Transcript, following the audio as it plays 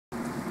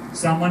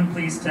Someone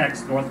please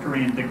text North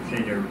Korean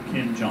dictator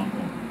Kim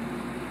Jong-un.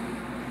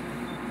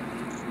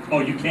 Oh,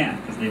 you can't,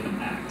 because they've been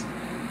hacked.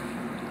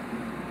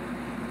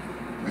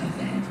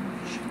 Revenge.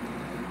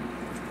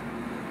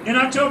 In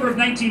October of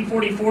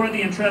 1944,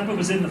 the Intrepid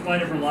was in the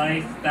fight of her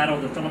life, Battle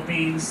of the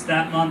Philippines.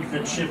 That month,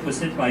 that ship was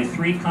hit by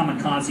 3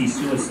 kamikaze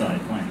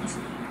suicide planes.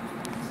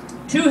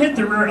 2 hit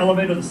the rear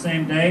elevator the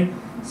same day.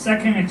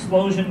 Second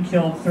explosion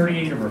killed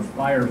 38 of her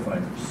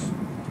firefighters.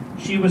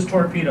 She was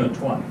torpedoed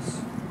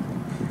twice.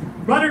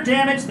 Rudder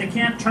damage, they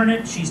can't turn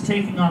it. She's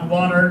taking on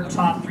water,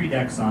 top 3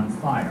 decks on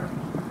fire.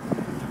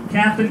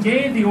 Captain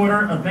gave the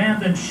order,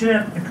 abandon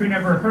ship. The crew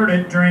never heard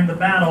it. During the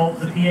battle,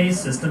 the PA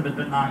system had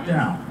been knocked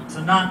down.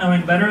 So not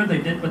knowing better,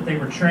 they did what they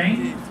were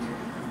trained.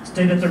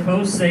 Stayed at their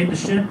post, saved the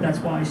ship. That's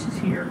why she's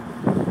here.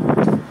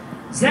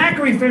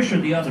 Zachary Fisher,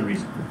 the other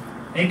reason.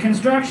 A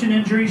construction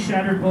injury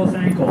shattered both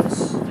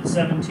ankles at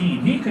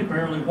 17. He could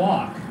barely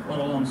walk, let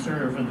alone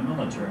serve in the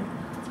military.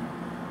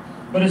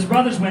 But his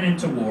brothers went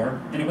into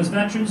war, and it was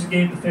veterans who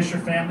gave the Fisher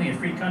family a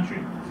free country,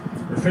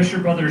 where Fisher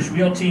Brothers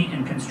Realty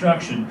and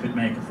Construction could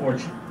make a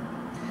fortune.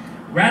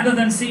 Rather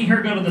than see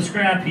her go to the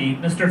scrap heap,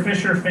 Mr.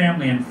 Fisher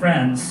family and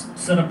friends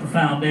set up a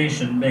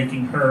foundation,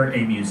 making her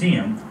a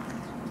museum,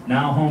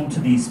 now home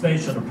to the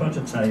Space Shuttle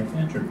Prototype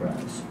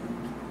Enterprise.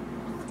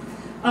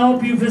 I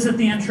hope you visit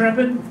the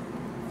Intrepid.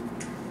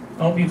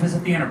 I hope you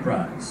visit the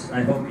Enterprise.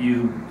 I hope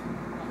you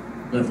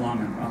live long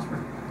and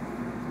prosper.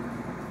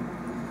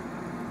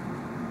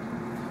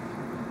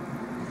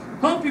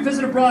 Hope you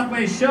visit a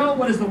Broadway show.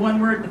 What is the one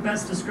word that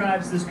best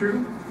describes this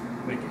crew?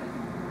 Wicked.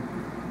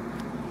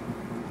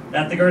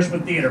 At the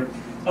Gershwin Theater.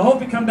 I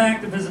hope you come back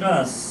to visit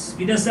us.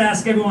 We just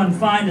ask everyone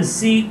find a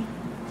seat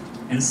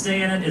and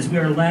stay in it as we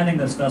are landing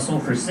this vessel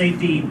for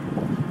safety.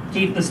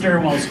 Keep the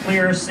stairwells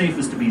clear,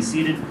 safest to be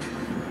seated.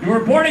 Your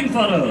boarding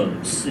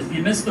photos, if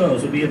you missed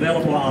those, will be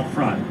available out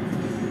front.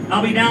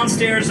 I'll be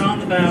downstairs on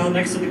the bow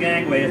next to the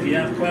gangway. If you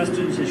have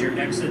questions as your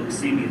exit,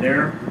 see me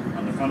there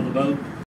on the front of the boat.